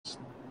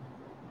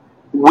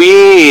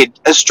weird.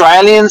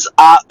 Australians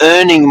are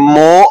earning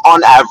more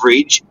on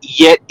average,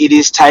 yet it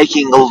is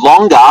taking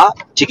longer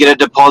to get a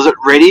deposit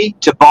ready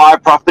to buy a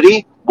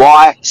property.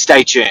 Why?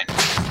 Stay tuned.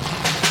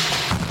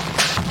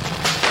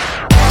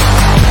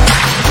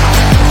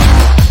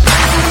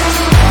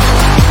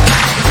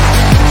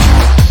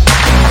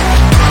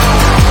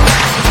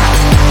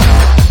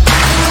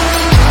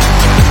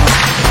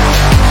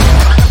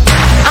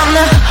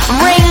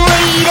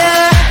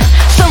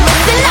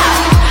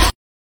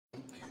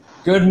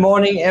 Good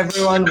morning,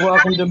 everyone.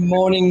 Welcome to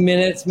Morning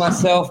Minutes.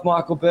 Myself,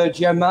 Michael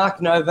Bergio,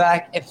 Mark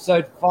Novak,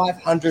 episode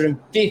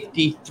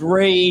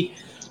 553.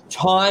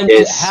 Time.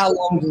 Yes. How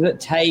long does it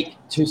take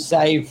to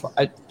save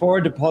for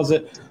a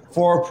deposit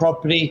for a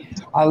property?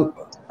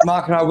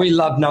 Mark and I, we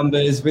love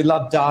numbers. We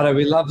love data.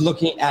 We love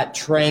looking at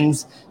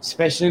trends,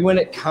 especially when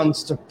it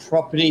comes to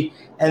property.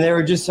 And there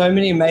are just so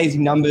many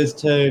amazing numbers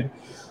to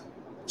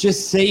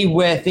just see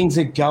where things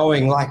are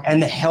going,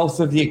 and the health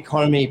of the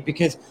economy.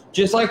 Because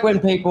just like when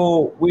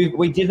people,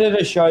 we did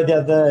a show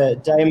the other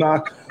day,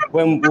 Mark,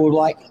 when we were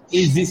like,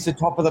 is this the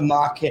top of the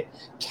market?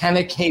 Can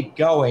it keep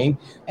going?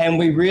 And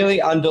we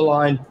really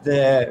underlined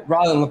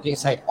rather than looking at,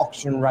 say,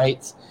 auction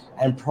rates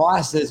and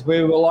prices,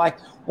 we were like,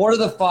 what are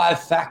the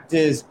 5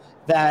 factors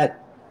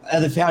that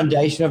are the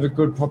foundation of a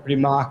good property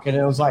market?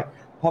 And it was like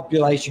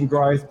population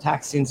growth,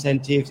 tax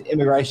incentives,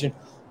 immigration,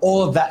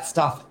 all of that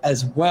stuff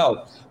as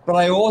well. But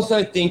I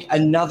also think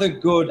another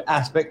good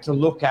aspect to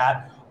look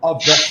at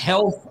of the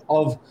health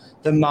of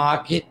the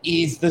market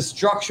is the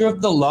structure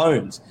of the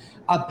loans.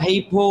 Are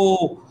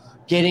people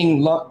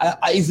getting,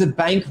 is the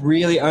bank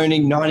really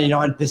owning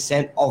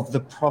 99% of the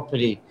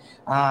property?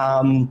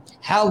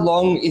 How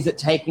long is it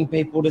taking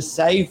people to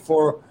save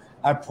for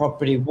a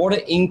property? What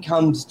are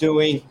incomes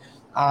doing?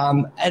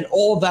 And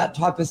all that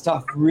type of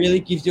stuff really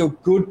gives you a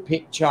good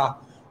picture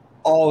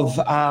of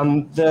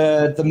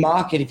the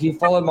market. If you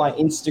follow my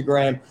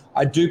Instagram,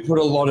 I do put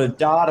a lot of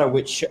data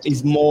which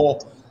is more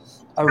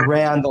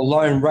around the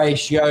loan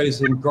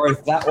ratios and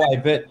growth that way.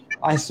 But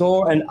I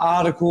saw an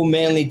article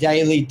Manly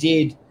Daily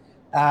did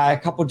a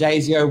couple of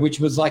days ago,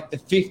 which was like the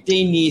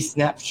 15-year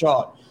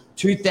snapshot,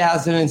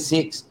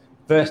 2006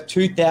 versus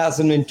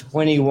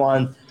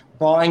 2021,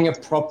 buying a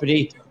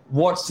property.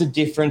 What's the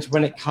difference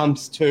when it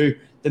comes to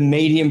the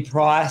median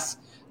price,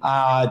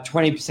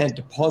 20%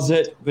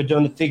 deposit? We're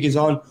doing the figures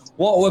on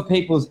what were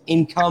people's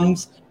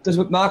incomes. Because,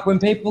 Mark, when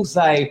people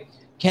say,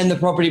 can the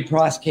property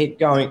price keep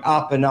going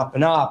up and up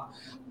and up?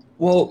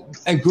 Well,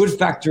 a good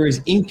factor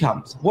is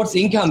incomes. What's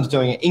incomes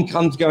doing?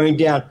 Income's going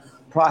down,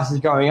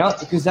 prices going up,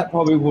 because that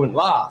probably wouldn't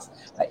last.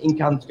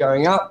 Income's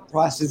going up,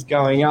 prices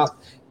going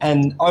up,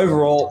 and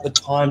overall the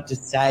time to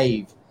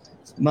save.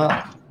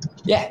 Mark,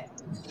 yeah.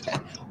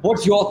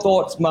 What's your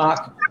thoughts,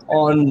 Mark,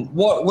 on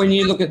what, when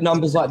you look at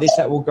numbers like this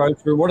that we'll go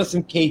through, what are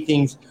some key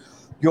things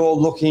you're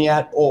looking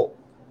at? Or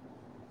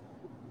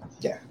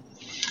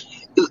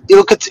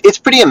Look, it's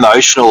pretty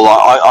emotional.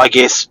 I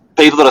guess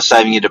people that are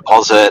saving a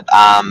deposit,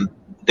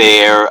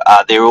 they're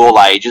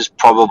all ages,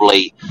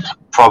 probably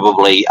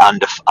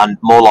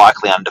more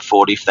likely under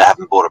 40 if they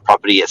haven't bought a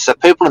property yet. So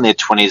people in their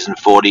 20s and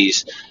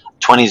 40s,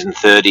 20s and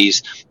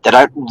 30s, they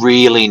don't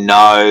really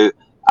know.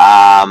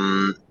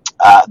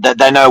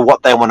 They know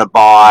what they want to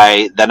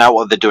buy. They know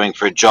what they're doing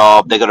for a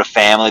job. They've got a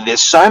family. There's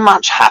so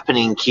much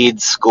happening,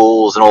 kids,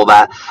 schools and all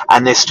that,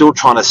 and they're still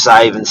trying to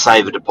save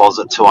a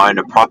deposit to own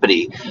a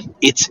property.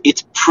 It's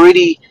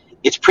pretty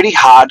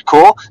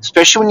hardcore,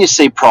 especially when you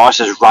see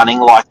prices running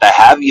like they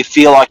have. You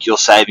feel like you're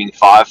saving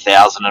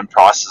 $5,000 and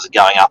prices are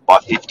going up by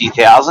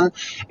 $50,000.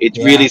 It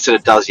really sort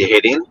of does your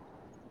head in.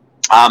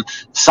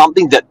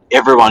 Something that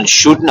everyone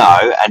should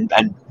know,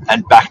 and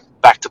back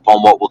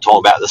upon what we'll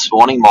talk about this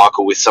morning,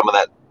 Michael, with some of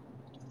that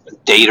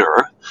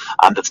data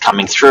that's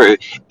coming through,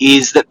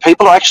 is that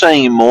people are actually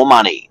earning more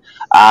money.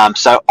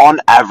 So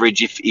on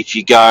average, if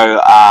you go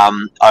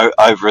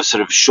over a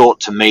sort of short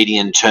to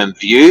medium term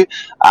view,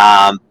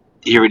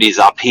 here it is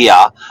up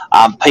here,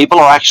 people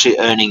are actually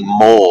earning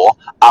more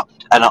up,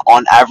 and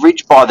on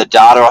average by the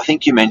data, I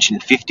think you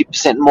mentioned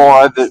 50%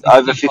 more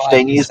over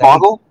 15 years,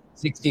 Michael?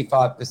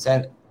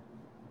 65%.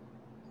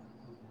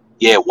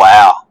 Yeah,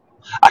 wow.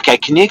 Okay,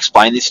 can you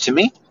explain this to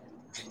me?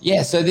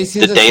 Yeah, so this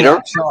is the data.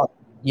 Snapshot.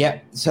 Yeah,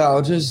 so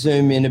I'll just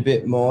zoom in a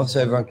bit more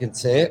so everyone can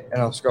see it,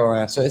 and I'll scroll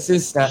around. So this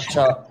is a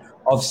snapshot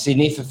of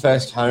Sydney for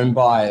first home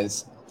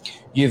buyers.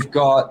 You've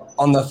got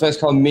on the first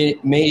column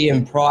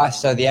median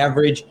price, so the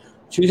average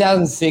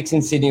 2006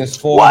 in Sydney was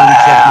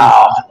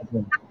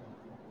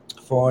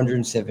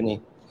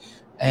 470.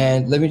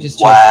 And let me just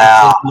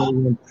check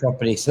median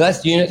property. So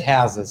that's unit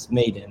houses,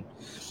 median.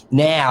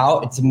 Now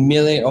it's $1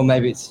 million, or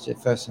maybe it's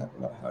first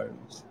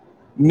homes.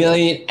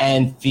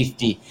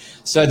 $1,050,000.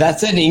 So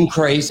that's an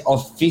increase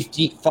of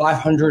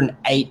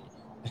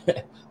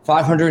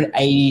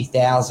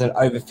 580,000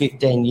 over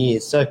 15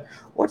 years. So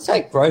what's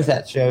that growth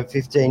actually over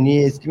 15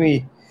 years? Give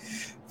me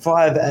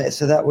 5.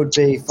 So that would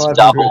be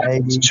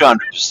 580.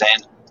 200%.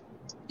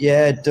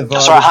 Yeah,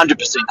 divided. Sorry,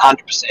 100%.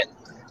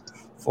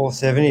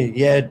 470.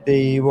 Yeah, it'd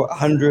be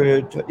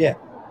 100. Yeah,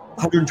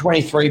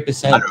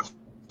 123%.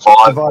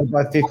 divided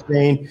by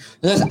 15.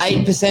 That's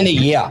 8% a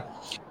year.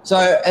 So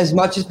as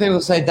much as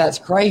people say that's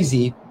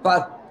crazy,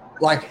 but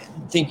like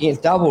thinking it's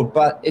doubled,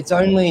 but it's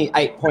only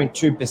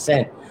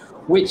 8.2%,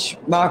 which,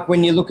 Mark,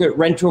 when you look at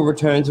rental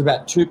returns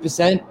about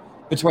 2%,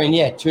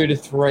 between 2 to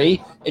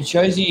 3, it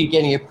shows you're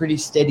getting a pretty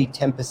steady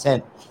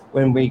 10%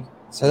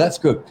 so that's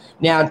good.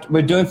 Now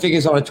we're doing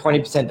figures on a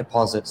 20%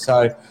 deposit.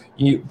 So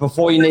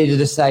before you needed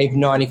to save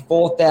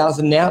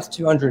 94,000, now it's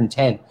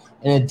 210,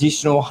 an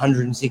additional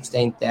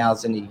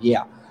 116,000 a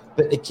year.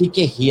 But the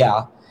kicker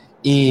here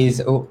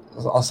is,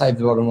 I'll save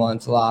the bottom line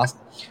to last.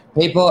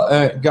 People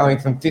are going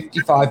from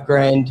 55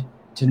 grand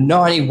to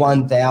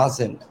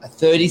 91,000,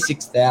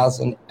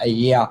 36,000 a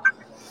year.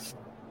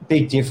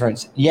 Big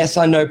difference. Yes,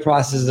 I know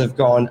prices have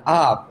gone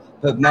up,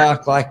 but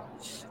Mark, like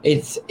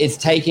it's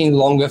taking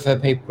longer for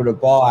people to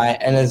buy,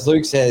 and as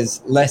Luke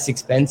says, less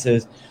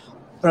expensive.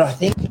 But I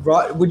think,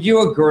 right? Would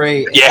you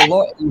agree? It's a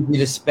lot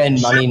easier to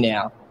spend money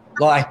now.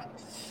 Like,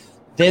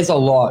 there's a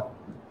lot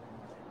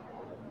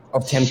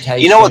of temptation.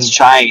 You know what's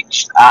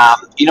changed?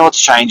 You know what's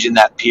changed in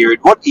that period?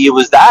 What year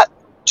was that?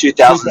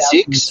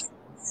 2006?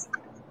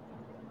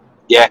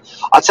 Yeah.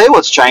 I'd say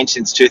what's changed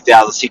since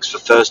 2006 for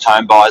first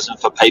home buyers and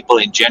for people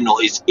in general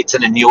is it's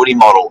an annuity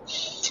model.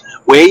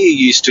 Where you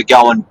used to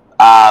go and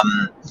buy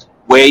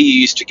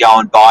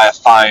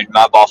a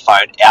mobile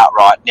phone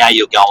outright, now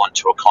you'll go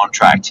onto a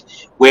contract.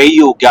 Where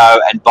you'll go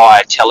and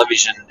buy a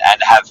television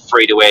and have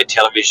free-to-air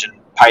television,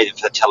 pay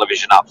for the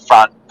television up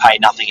front, pay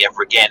nothing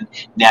ever again,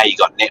 now you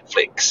got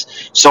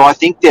Netflix. So I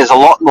think there's a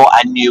lot more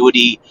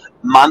annuity,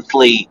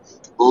 monthly,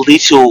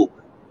 little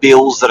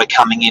bills that are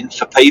coming in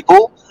for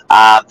people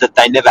that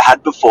they never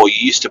had before. You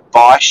used to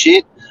buy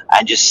shit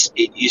and it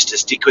used to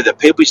stick with it.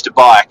 People used to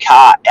buy a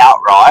car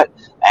outright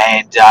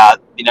and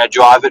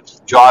drive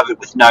it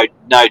with no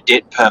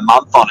debt per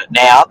month on it.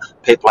 Now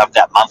people have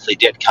that monthly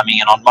debt coming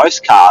in on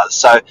most cars.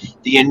 So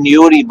the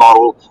annuity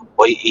model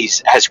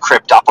has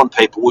crept up on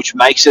people, which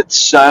makes it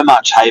so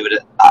much harder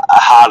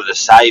to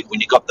save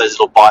when you've got those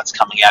little bites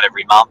coming out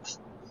every month.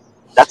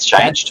 That's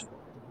changed.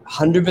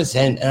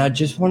 100%. And I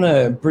just want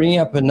to bring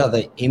up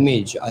another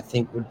image I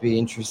think would be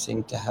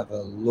interesting to have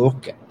a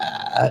look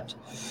at.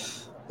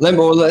 Let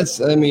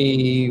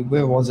me,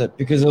 where was it?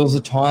 Because there was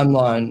a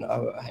timeline.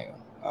 Oh, hang on.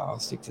 I'll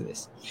stick to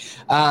this.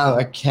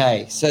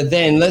 Okay, so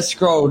then let's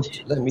scroll.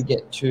 Let me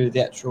get to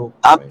the actual.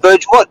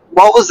 Burge, what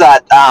was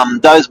that?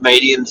 Those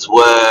mediums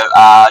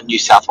were New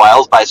South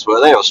Wales based, were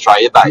they?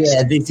 Australia based?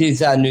 Yeah, this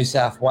is New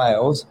South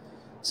Wales.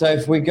 So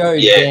if we go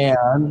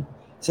down,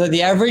 so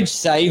the average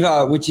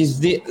saver, which is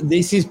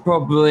this is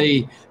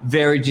probably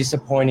very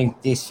disappointing.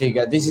 This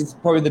figure, this is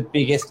probably the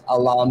biggest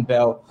alarm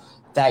bell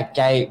that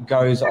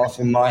goes off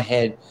in my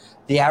head.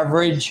 The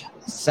average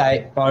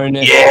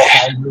bonus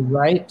saver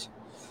rate.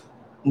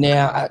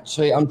 Now,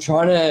 actually, I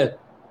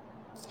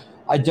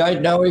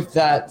don't know if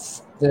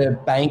that's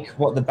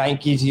what the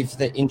bank gives you for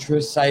the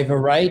interest saver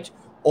rate,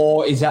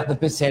 or is that the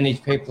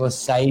percentage people are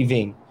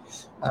saving?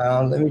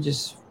 Let me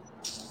just,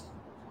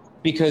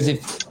 because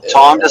if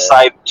time to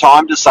save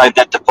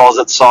that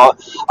deposit. So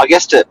I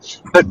guess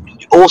but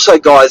also,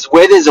 guys,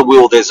 where there's a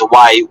will, there's a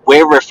way.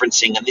 We're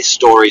referencing, and this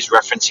story is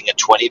referencing a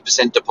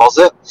 20%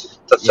 deposit.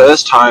 For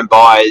first home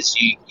buyers,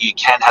 you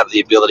can have the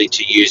ability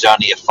to use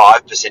only a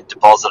 5%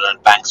 deposit,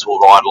 and banks will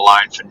write a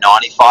loan for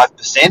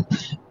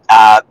 95%.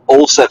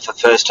 Also, for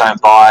first home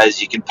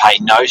buyers, you can pay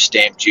no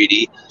stamp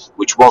duty,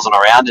 which wasn't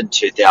around in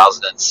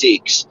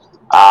 2006.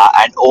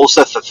 And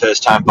also for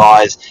first home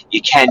buyers,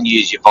 you can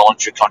use your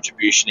voluntary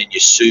contribution in your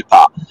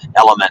super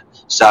element,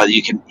 so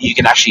you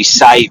can actually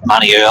save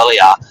money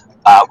earlier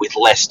with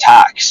less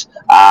tax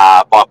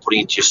by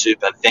putting into your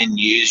super, then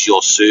use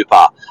your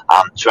super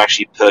to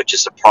actually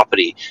purchase a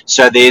property.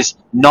 So there's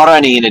not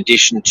only, in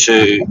addition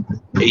to,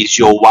 is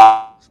your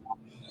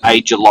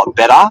wage a lot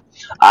better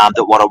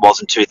than what it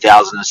was in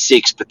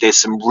 2006, but there's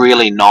some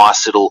really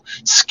nice little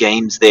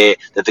schemes there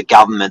that the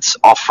government's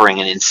offering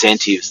and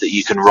incentives that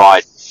you can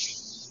ride.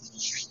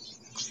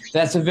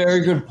 That's a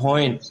very good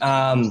point,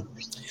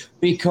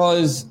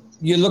 because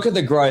you look at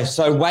the growth.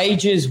 So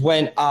wages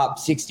went up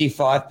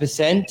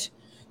 65%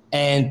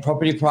 and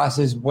property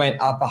prices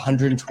went up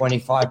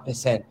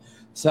 125%.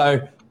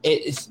 So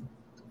it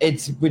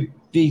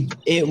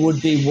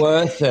would be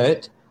worth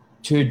it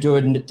to do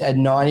a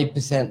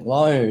 90%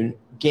 loan,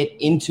 get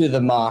into the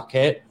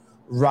market,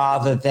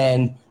 rather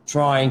than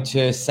trying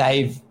to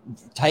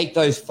take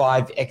those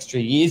 5 extra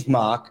years,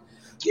 Mark,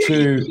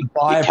 to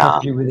buy a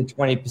property with a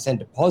 20%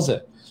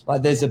 deposit.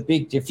 Like, there's a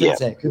big difference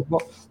there. Because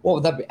what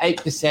would that be?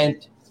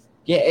 8%.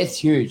 Yeah, it's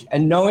huge.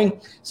 And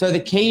so the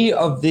key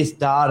of this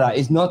data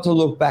is not to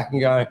look back and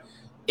go,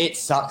 it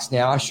sucks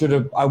now.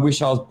 I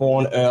wish I was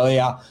born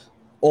earlier.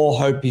 All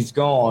hope is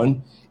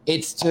gone.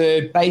 It's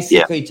to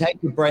basically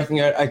take a breath and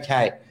go,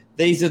 okay,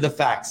 these are the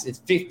facts. It's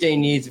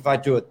 15 years if I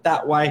do it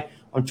that way.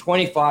 I'm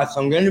 25,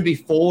 so I'm going to be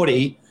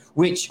 40,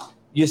 which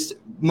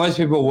most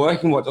people are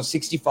working, till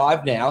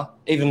 65 now,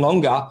 even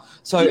longer.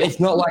 So it's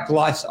not like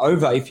life's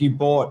over if you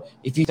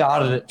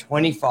started at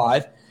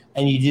 25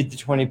 and you did the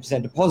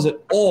 20%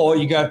 deposit, or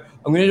you go,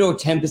 I'm going to do a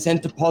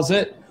 10%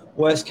 deposit,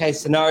 worst case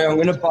scenario, I'm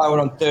going to buy when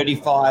I'm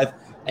 35,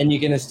 and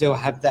you're going to still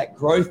have that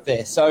growth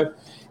there. So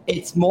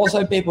it's more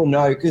so people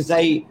know, because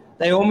they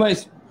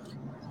almost,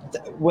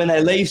 when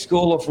they leave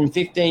school or from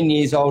 15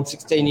 years old,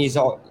 16 years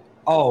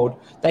old,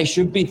 they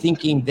should be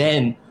thinking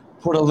then,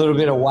 put a little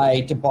bit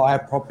away to buy a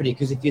property.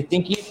 Because if you're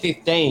thinking at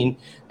 15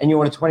 and you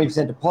want a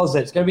 20%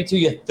 deposit, it's going to be till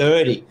you're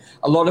 30.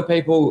 A lot of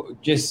people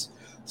just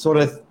sort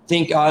of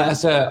think, oh,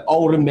 that's an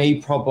older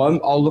me problem.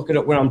 I'll look at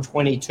it when I'm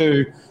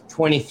 22,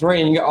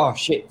 23, and you go, oh,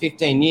 shit,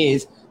 15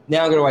 years.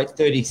 Now I'm going to wait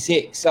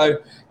 36. So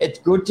it's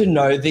good to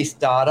know this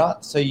data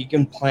so you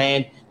can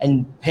plan,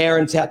 and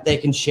parents out there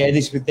can share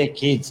this with their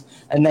kids,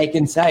 and they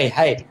can say,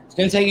 hey, it's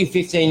going to take you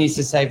 15 years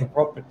to save a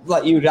property.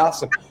 Like you would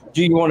ask them,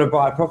 do you want to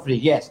buy a property?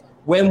 Yes.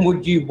 When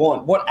would you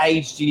want? What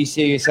age do you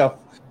see yourself?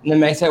 And then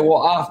they say,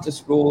 well, after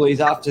school is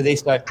after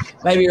this. So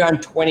maybe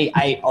around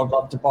 28, I'd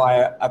love to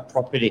buy a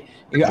property.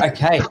 You go,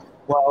 okay,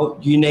 well,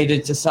 you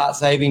needed to start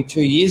saving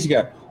 2 years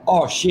ago.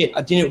 Oh, shit,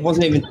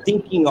 wasn't even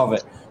thinking of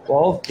it.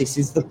 Well, this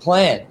is the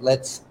plan.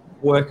 Let's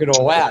work it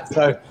all out.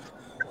 So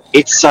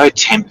it's so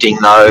tempting,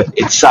 though.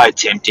 It's so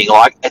tempting.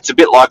 Like, it's a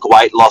bit like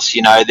weight loss,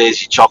 you know.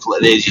 There's your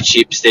chocolate, there's your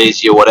chips,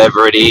 there's your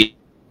whatever it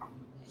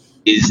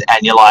is, and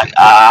you're like,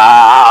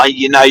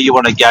 you know, you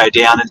want to go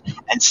down,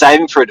 and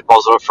saving for a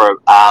deposit or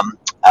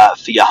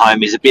for your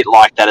home is a bit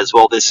like that as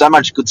well. There's so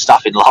much good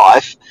stuff in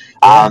life.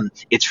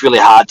 It's really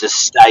hard to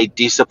stay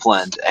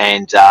disciplined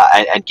and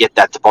get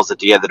that deposit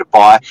together to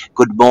buy.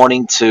 Good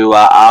morning to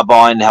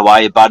Arbine. How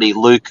are you, buddy?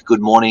 Luke,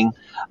 good morning.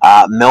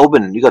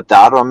 Melbourne, you got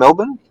data on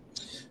Melbourne?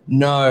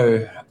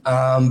 No,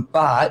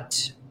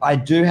 but I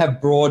do have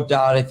broad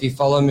data. If you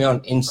follow me on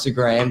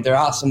Instagram, there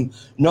are some,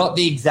 not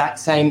the exact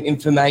same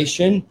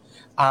information,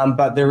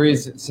 but there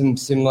is some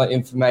similar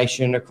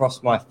information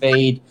across my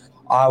feed.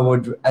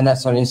 And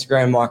that's on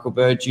Instagram, Michael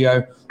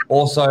Bergio.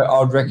 Also, I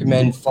would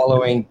recommend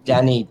following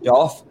Danny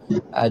Doff,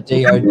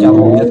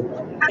 D-O-W-F,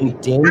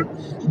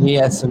 LinkedIn. He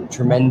has some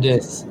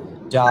tremendous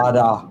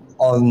data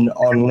on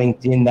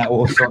LinkedIn that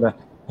will sort of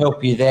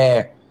help you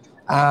there.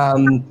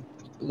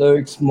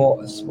 Luke,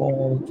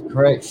 small,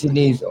 correct.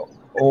 Sydney's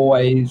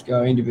always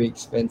going to be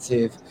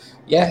expensive.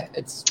 Yeah,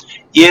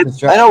 you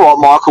know what,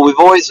 Michael? We've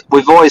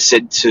always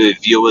said to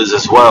viewers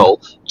as well,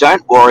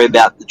 don't worry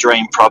about the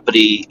dream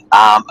property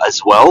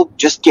as well.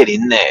 Just get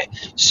in there,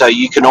 so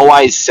you can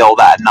always sell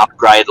that and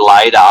upgrade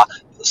later.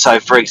 So,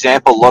 for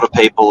example, a lot of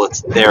people,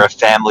 they're a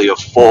family of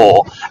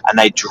 4 and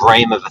they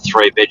dream of a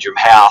 3-bedroom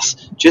house.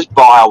 Just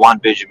buy a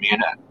 1-bedroom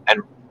unit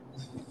and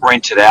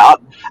rent it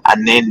out,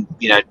 and then,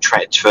 you know,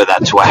 transfer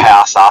that to a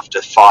house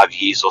after 5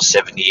 years or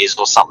 7 years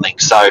or something.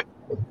 So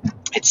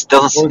it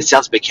sounds a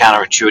bit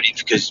counterintuitive,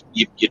 because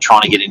you're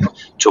trying to get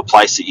into a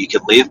place that you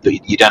can live,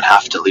 but you don't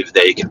have to live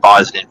there. You can buy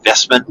as an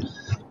investment,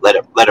 let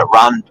it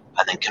run,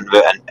 and then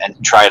convert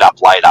and trade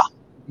up later.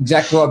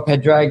 Exactly what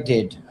Pedrag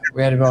did.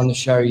 We had him on the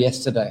show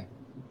yesterday,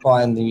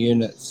 buying the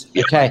units.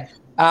 Yep. Okay.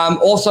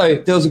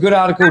 Also, there was a good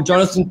article,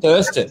 Jonathan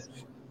Thurston.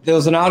 There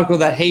was an article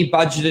that he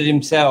budgeted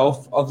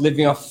himself of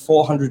living off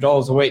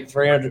 $400 a week,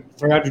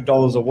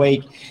 $300 a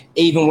week,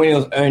 even when he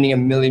was earning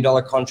 $1 million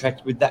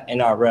contract with that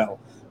NRL.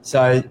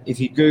 So if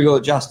you Google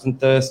it, Jonathan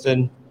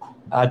Thurston,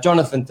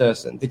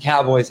 the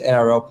Cowboys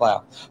NRL player.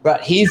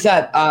 But here's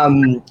that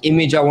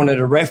image I wanted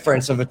to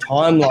reference of a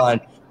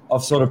timeline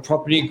of sort of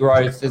property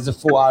growth. There's a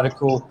full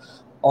article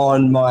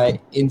on my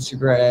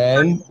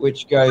Instagram,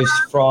 which goes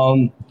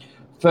from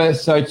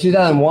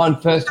 2001,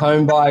 first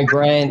home buyer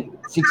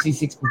grant,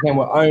 66%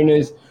 were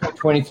owners,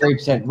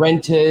 23%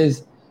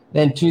 renters.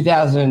 Then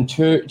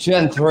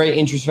 2003,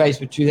 interest rates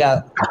were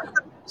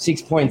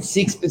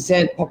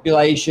 6.6%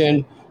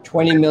 population,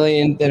 20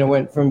 million. Then it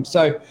went from,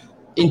 so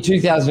in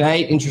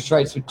 2008, interest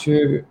rates were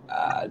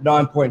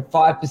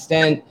 9.5%.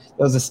 There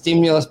was a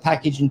stimulus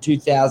package in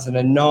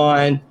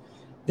 2009.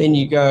 Then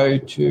you go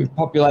to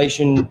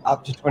population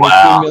up to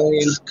 22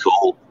 million. That's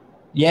cool.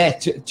 Yeah,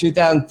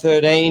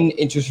 2013,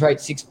 interest rate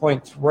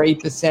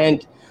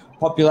 6.3%,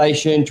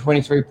 population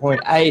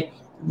 23.8%.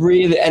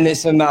 Really, and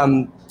there's some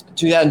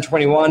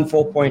 2021,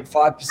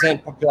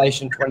 4.5%,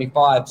 population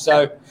 25%.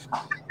 So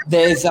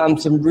there's some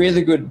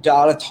really good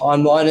data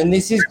timeline, and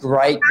this is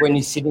great when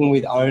you're sitting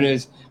with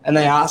owners and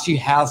they ask you,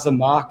 how's the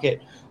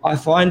market? I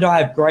find I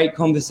have great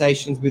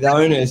conversations with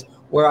owners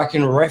where I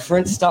can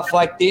reference stuff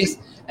like this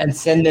and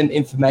send them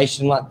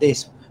information like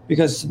this,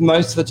 because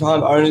most of the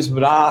time owners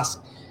would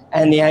ask,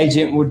 and the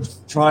agent would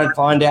try and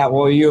find out,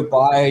 well, are you a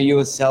buyer, are you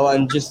a seller,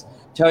 and just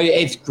tell you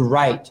it's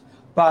great.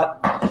 But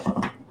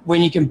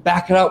when you can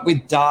back it up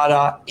with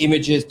data,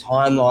 images,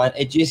 timeline,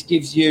 it just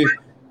gives you,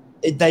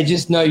 they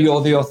just know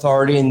you're the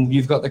authority and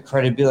you've got the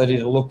credibility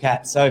to look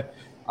at. So,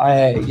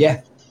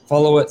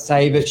 follow it,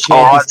 save it, share it.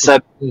 All right, so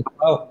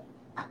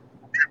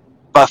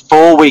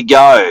before we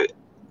go,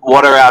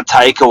 what are our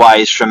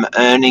takeaways from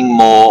earning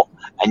more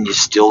and you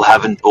still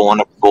haven't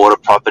bought a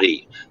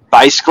property?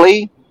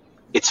 Basically,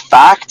 it's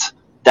fact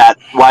that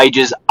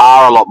wages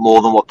are a lot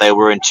more than what they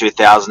were in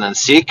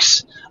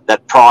 2006,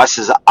 that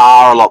prices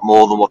are a lot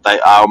more than what they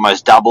are,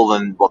 almost double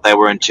than what they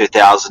were in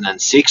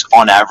 2006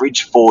 on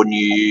average for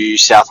New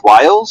South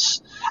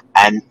Wales,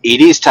 and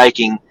it is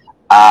taking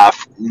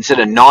instead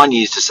of 9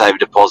 years to save a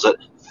deposit,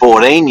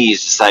 14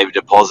 years to save a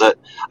deposit.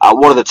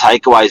 What are the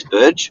takeaways,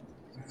 Burge?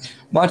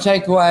 My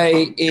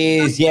takeaway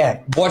is,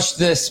 watch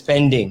the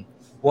spending.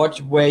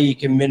 Watch where you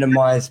can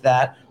minimize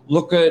that.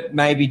 Look at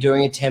maybe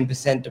doing a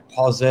 10%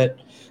 deposit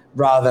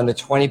rather than a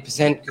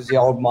 20%, because the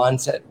old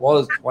mindset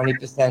was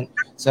 20%.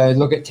 So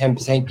look at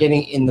 10%,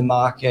 getting in the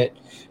market.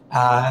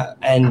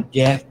 And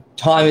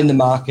time in the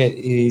market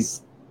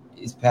is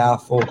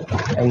powerful.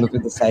 And look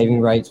at the saving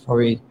rates,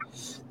 probably.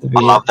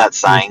 I love that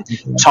saying.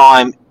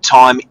 Time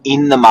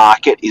in the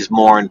market is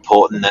more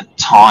important than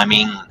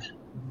timing.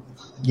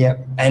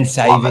 Yep, and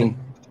saving.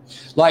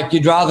 Like,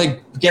 you'd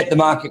rather get the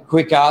market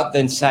quicker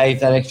than save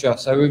that extra.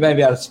 So we may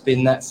be able to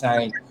spin that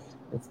saying,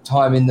 it's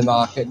time in the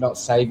market, not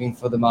saving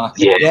for the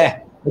market.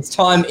 Yeah, it's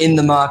time in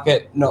the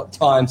market, not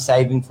time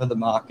saving for the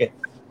market.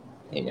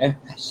 There you go.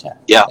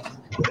 Yeah.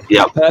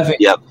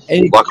 Perfect. Yep.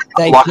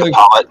 Like a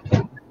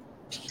poet.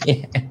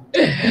 Yeah.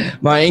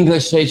 My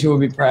English teacher will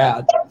be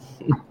proud.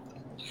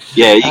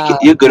 Yeah,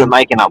 you're good at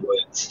making up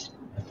words.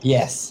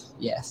 Yes.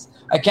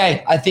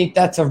 Okay, I think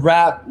that's a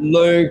wrap.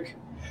 Luke,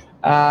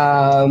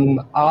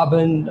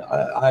 Arbin,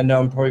 I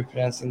know I'm probably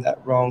pronouncing that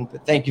wrong,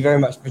 but thank you very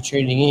much for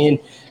tuning in.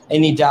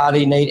 Any data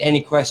you need,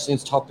 any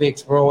questions,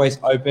 topics, we're always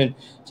open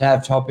to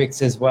have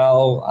topics as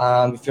well.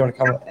 If you want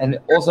to come, and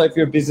also if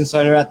you're a business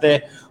owner out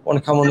there, want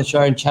to come on the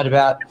show and chat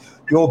about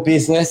your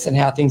business and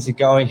how things are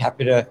going,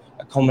 happy to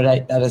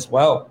accommodate that as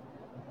well.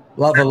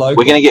 Love a local.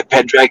 We're going to get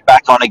Pedrag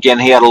back on again.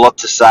 He had a lot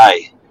to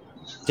say.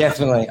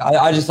 Definitely.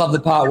 I just love the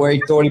part where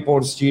he thought he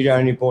bought a studio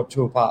and he bought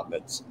 2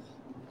 apartments.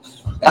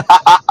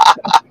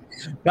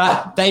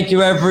 But thank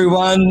you,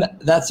 everyone.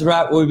 That's a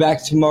wrap. We'll be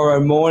back tomorrow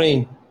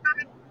morning.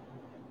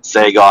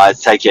 See you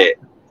guys. Take care.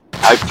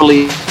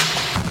 Hopefully